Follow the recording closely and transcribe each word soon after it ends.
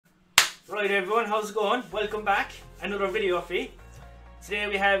Right everyone, how's it going? Welcome back. Another video for you. Today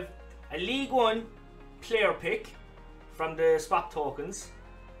we have a League 1 player pick from the swap tokens.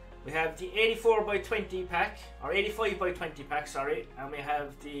 We have the 84x20 pack, or 85x20 pack, sorry, and we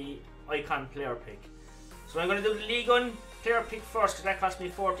have the icon player pick. So I'm going to do the League 1 player pick first because that cost me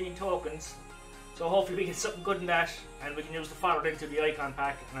 14 tokens. So hopefully we get something good in that and we can use the forward into the icon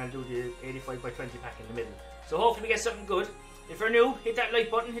pack, and I'll do the 85x20 pack in the middle. So hopefully we get something good. If you're new, hit that like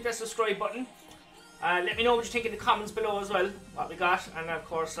button, hit that subscribe button. Let me know what you think in the comments below as well, what we got, and of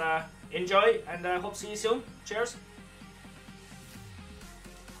course enjoy, and hope to see you soon. Cheers.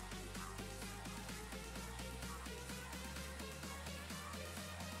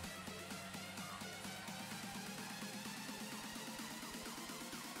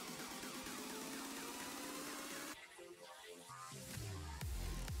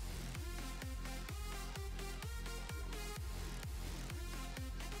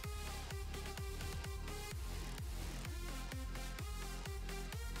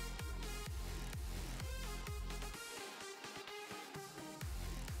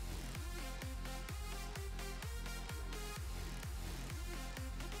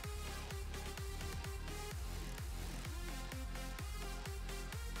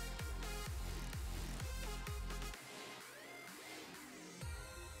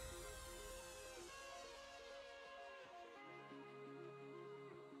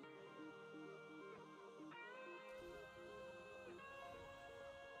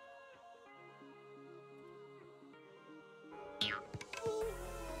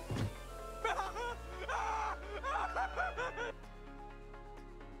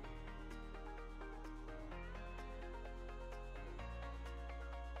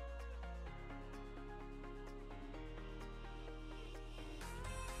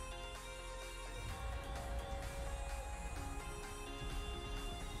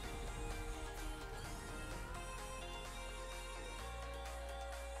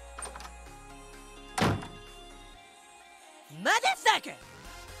 Motherfucker!